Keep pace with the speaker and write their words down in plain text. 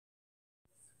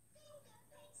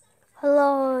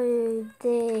Hello,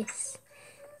 this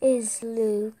is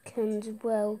Luke and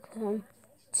welcome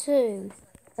to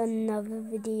another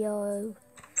video.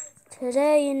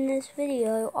 Today in this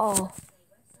video, oh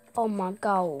my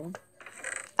god.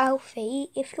 Alfie,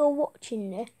 if you're watching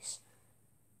this,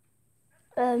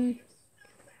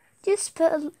 just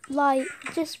put a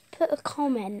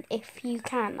comment if you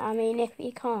can. I mean, if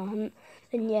you can't,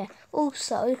 then yeah.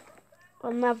 Also,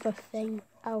 another thing,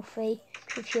 Alfie,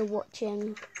 if you're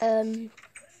watching, I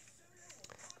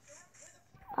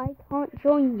can't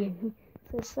join you.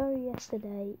 So sorry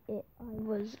yesterday I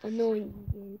was annoying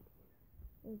you.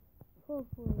 It's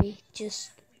probably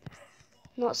just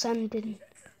not sending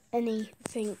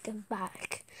anything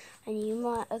back, and you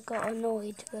might have got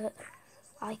annoyed that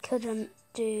I couldn't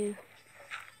do.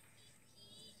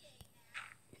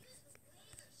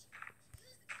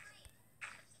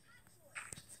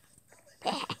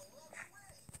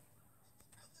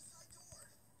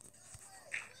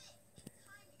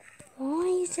 Why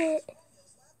is it?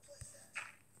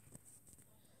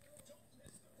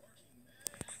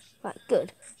 Right,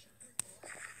 good.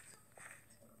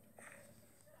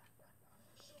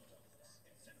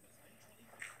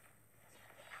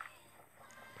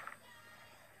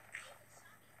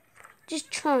 Just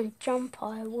try and jump,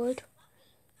 I would.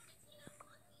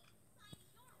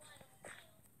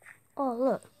 Oh,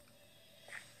 look.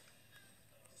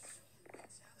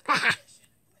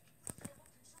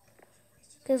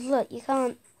 Because look, you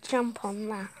can't jump on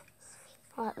that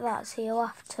like that, so you'll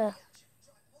have to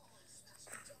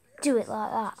do it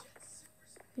like that.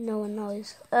 No one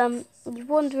knows. You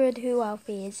wondered who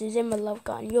Alfie is. He's in my love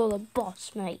guy, and you're the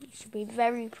boss, mate. You should be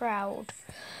very proud.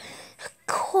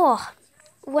 Cool.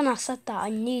 When I said that, I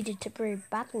needed to breathe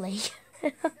badly.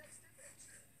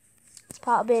 It's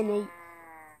part of being a...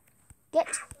 Get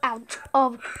out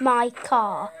of my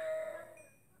car.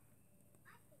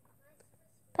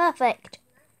 Perfect.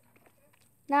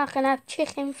 Now I can have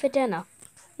chicken for dinner.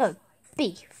 No,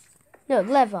 beef. No,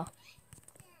 leather.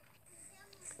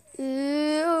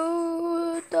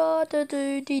 Ooh, da da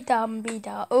do dee dum be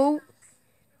da. Oh,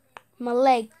 my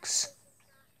legs.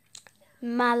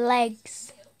 My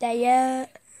legs. They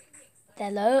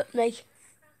hurt me.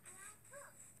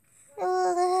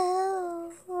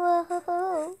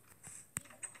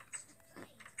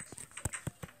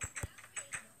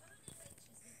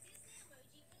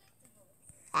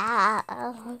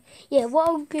 Yeah, what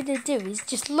I'm gonna do is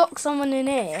just lock someone in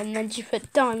here and then just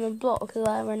put diamond blocks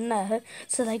there and there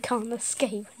so they can't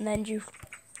escape, and then you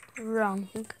run.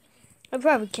 They'll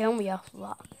probably kill me after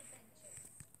that.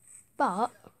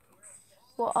 But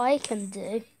what I can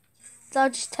do is I'll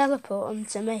just teleport them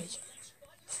to me.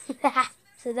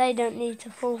 So they don't need to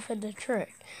fall for the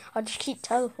trick. I'll just keep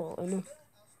teleporting them.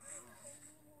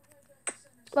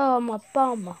 Oh, my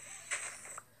bum.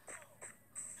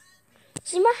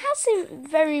 See, my house isn't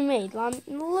very made. Like,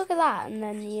 look at that, and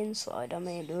then the inside, I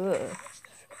mean, ugh.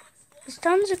 There's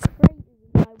tons of craters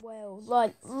in my world.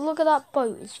 Like, look at that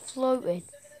boat, it's floating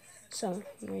for some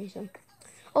reason.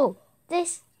 Oh,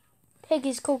 this pig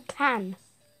is called Can.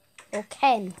 Or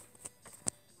Ken.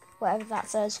 Whatever that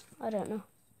says, I don't know.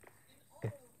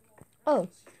 Oh,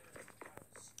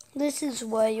 this is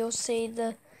where you'll see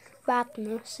the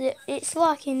badness. It's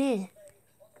like in here.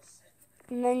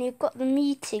 And then you've got the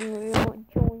meeting room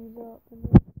that joins up. And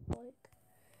it's like,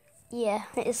 yeah,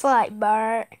 it's like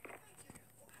Bart.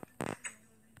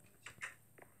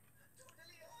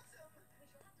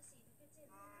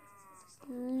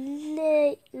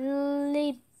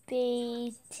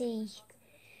 Liberty.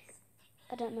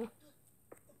 I don't know.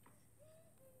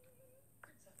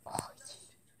 Oh,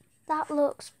 that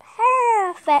looks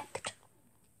perfect.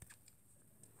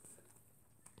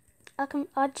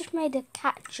 I just made a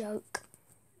cat joke.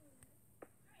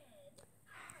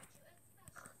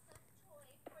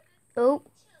 Oh,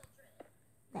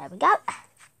 there we go.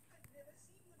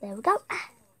 There we go.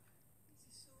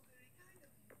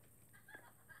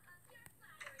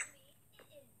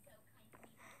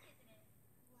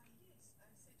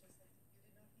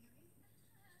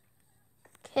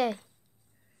 Okay.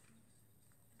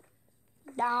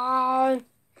 No.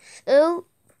 Oh,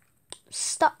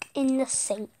 stuck in the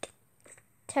sink.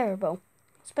 Terrible.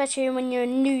 Especially when you're a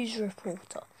news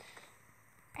reporter.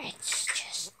 It's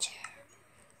just terrible.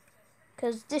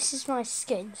 Because this is my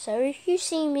skin. So if you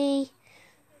see me,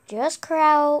 just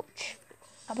crouch.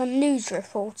 I'm a news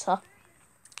reporter.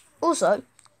 Also,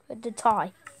 with the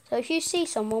tie. So if you see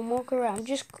someone walk around,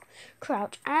 just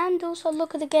crouch. And also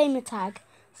look at the gamer tag.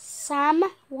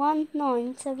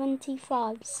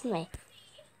 Sam1975 Smith.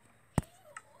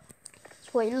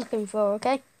 That's what you're looking for,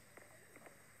 okay?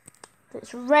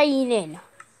 It's raining.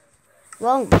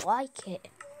 Won't like it.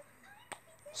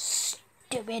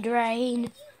 Stupid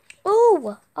rain.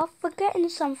 Oh, I'm forgetting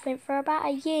something for about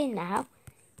a year now.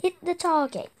 Hit the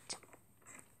target.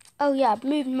 Oh yeah, I've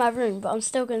moved my room, but I'm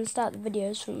still going to start the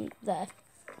videos from there.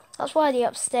 That's why the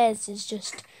upstairs is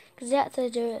just, because you have to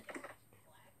do it.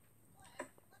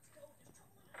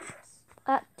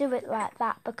 Do it like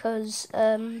that because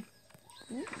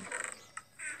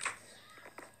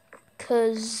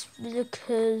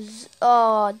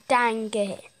oh dang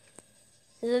it,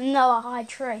 there's another high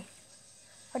tree.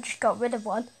 I just got rid of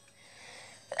one.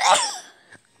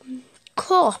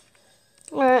 Cool.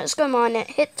 Alright, let's go mine it.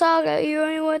 Hit target, you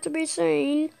anywhere to be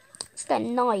seen. It's that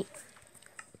night.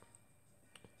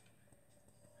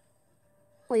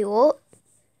 Wait, what?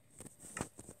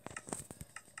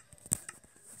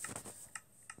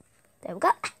 There we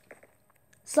go.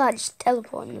 It's like just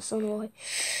teleporting the sun away.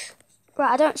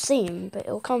 Right, I don't see him, but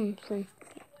it'll come from.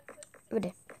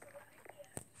 Ready.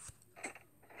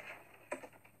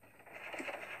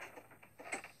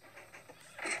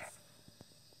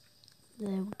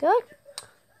 There we go.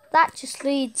 That just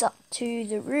leads up to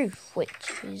the roof,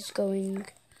 which is going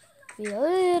to be a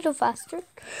little faster.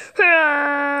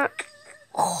 Right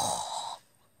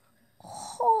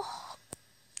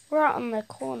on the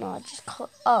corner, I just cut.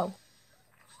 Oh.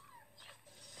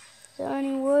 Is there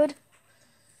any wood?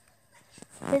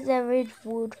 If there is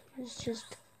wood, it's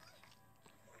just.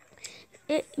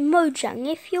 Mojang,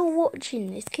 if you're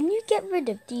watching this, can you get rid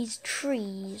of these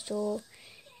trees or.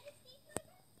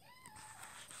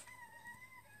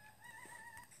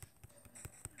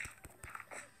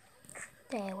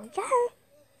 There we go.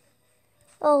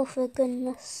 Oh, for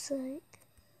goodness sake.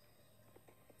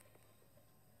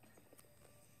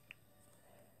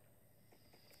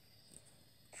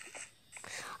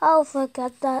 Oh,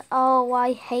 forget that. Oh,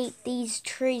 I hate these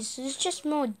trees. There's just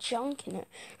more junk in it.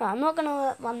 Right, I'm not going to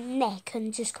hurt my neck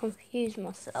and just confuse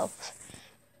myself.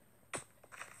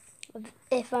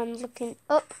 If I'm looking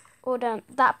up or down.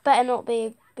 That better not be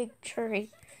a big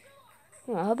tree.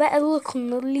 Well, I better look on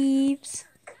the leaves.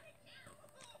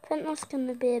 I think that's going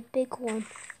to be a big one.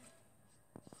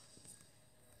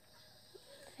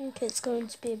 I think it's going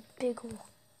to be a big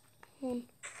one.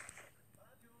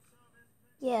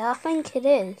 Yeah, I think it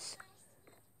is.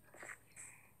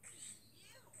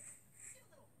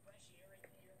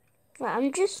 Right,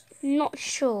 I'm just not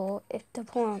sure if to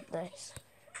plant this.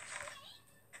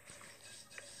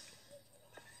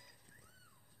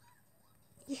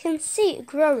 You can see it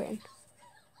growing.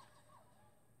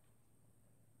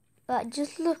 Like,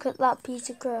 just look at that piece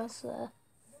of grass there.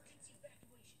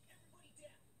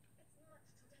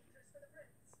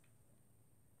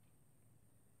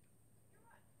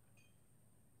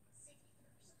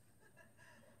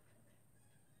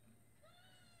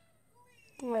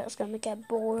 Right, it's going to get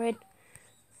boring.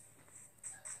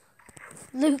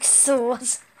 Luke's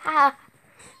sauce. Ha!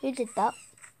 Who did that?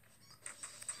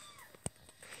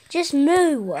 Just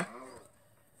moo.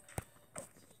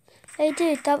 Hey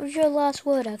dude, that was your last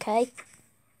word, okay?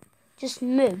 Just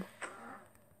moo.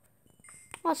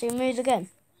 I see moos again.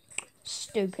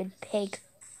 Stupid pig.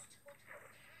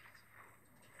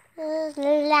 La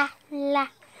la la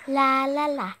la la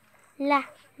la la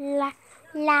la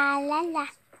la la la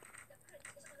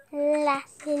la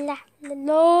la.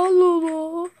 Moo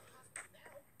moo.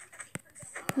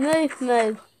 Moo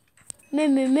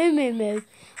moo moo moo moo.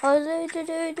 Why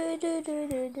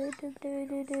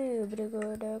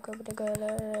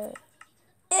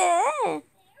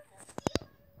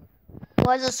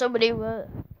is there so many words?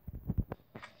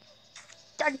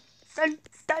 Dun dun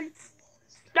dun.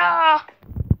 Ah!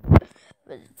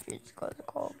 It's gonna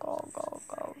go.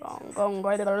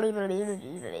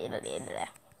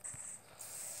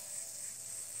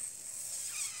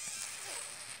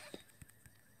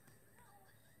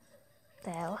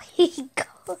 There he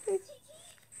goes.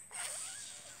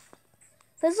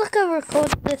 Let's look at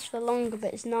record this for longer,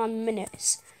 but it's 9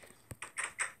 minutes.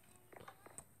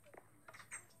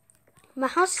 My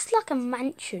house is like a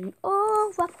mansion.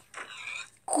 Oh,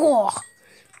 God.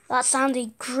 That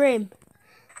sounded grim.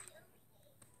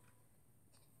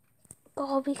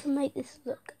 Oh, we can make this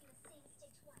look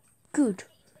good.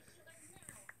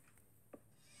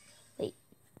 Wait.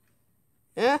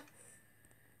 Huh?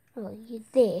 Oh, you're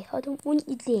there. I don't want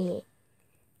you there.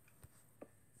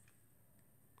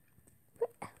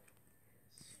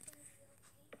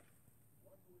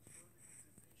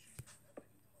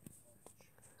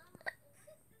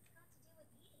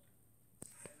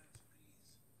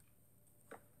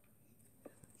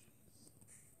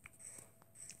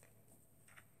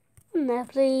 Come there,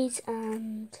 please,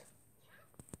 and...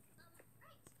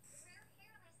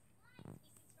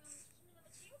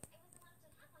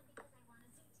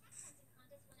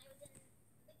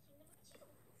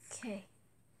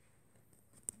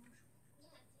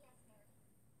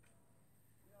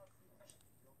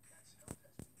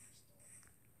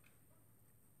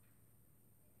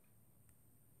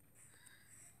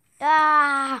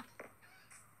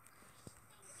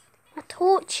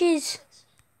 torches!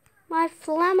 My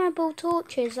flammable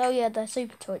torches. Oh yeah, they're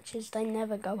super torches. They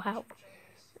never go out.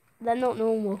 They're not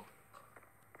normal.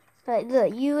 Like,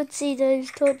 look, you would see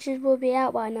those torches will be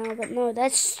out by now, but no, they're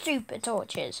super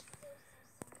torches.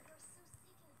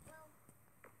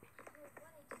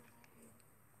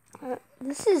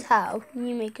 This is how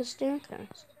you make a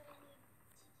staircase.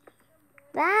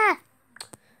 Ah!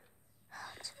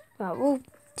 Right, we'll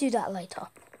do that later.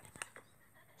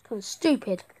 It's kind of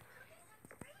stupid.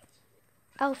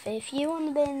 Alfie, if you want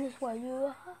to be in this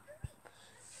world,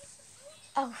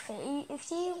 Alfie,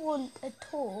 if you want a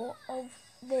tour of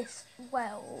this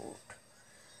world,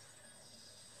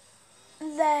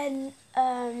 then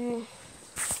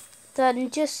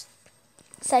just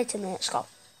say to me at school,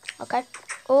 okay?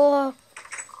 Or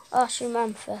ask your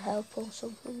mum for help or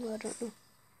something. I don't know.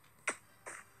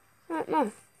 I don't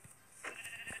know.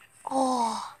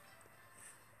 Oh,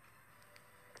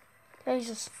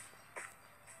 Jesus.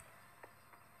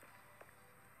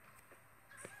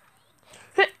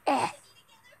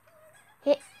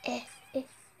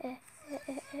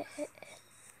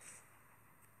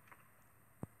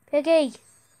 Piggy!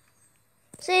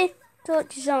 See?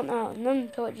 Torches aren't out. None of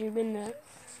the torches have been there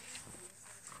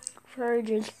for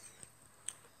ages.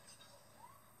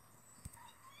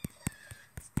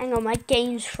 Hang on, my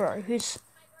game's froze.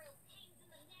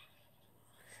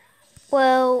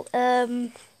 Well,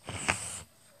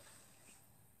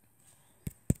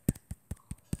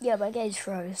 yeah, my game's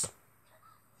froze.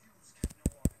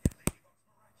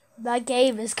 My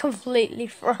game is completely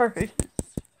froze.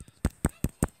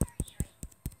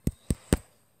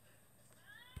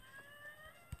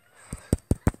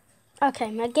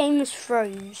 Okay, my game is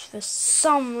froze for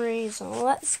some reason.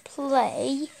 Let's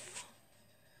play.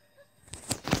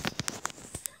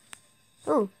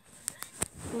 Oh.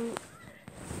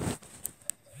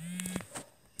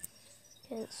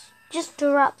 Just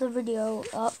to wrap the video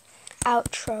up,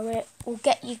 outro it, we'll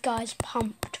get you guys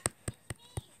pumped.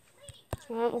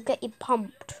 Alright, we'll get you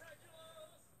pumped.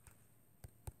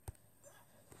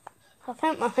 I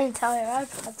think my entire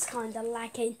iPad's kind of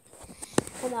lagging.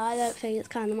 No, I don't think it's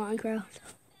kind of Minecraft.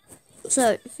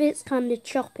 So, if it's kind of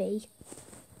choppy,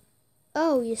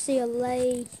 oh, you see a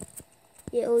lay,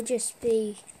 it'll just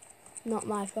be not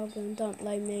my problem. Don't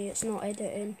blame me, it's not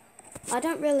editing. I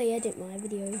don't really edit my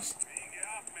videos.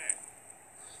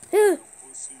 Who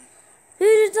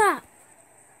did that?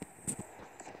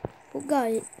 Well,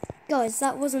 guys,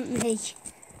 that wasn't me.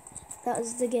 That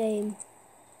was the game.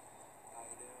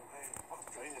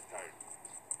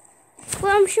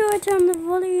 Well, I'm sure I turned the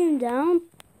volume down.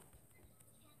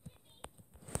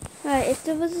 Right, if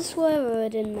there was a swear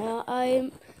word in there,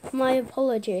 my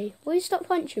apology. Will you stop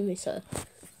punching me, sir?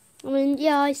 I mean,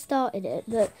 yeah, I started it,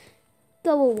 but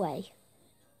go away.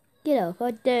 Get up,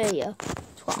 I dare you.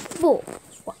 Swat, four.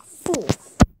 Swat, four.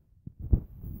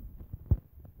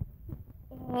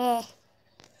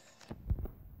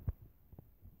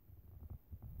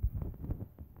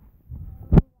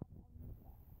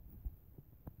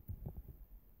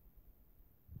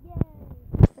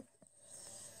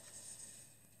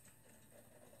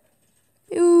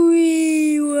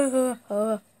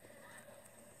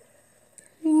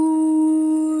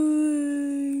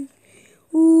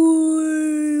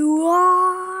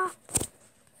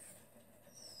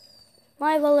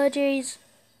 My apologies.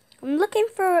 I'm looking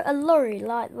for a lorry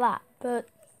like that, but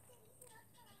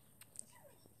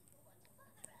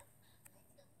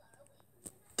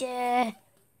yeah.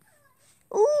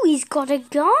 Ooh, he's got a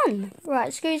gun. Right,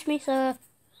 excuse me, sir.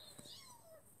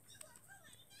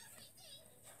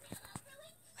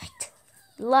 Right.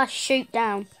 Last shoot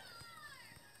down.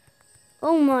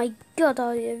 Oh my god,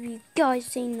 have you guys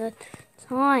seen the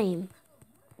time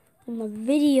on my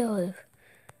video?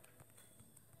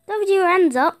 Don't put your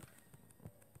hands up.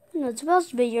 You're not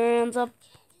supposed to put your hands up.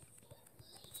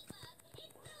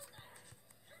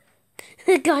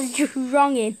 The guy's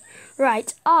wronging.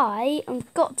 Right, I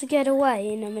have got to get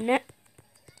away in a minute.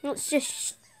 It's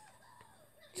just...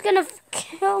 He's gonna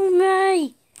kill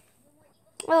me.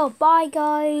 Oh, bye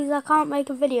guys. I can't make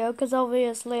a video because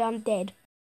obviously I'm dead.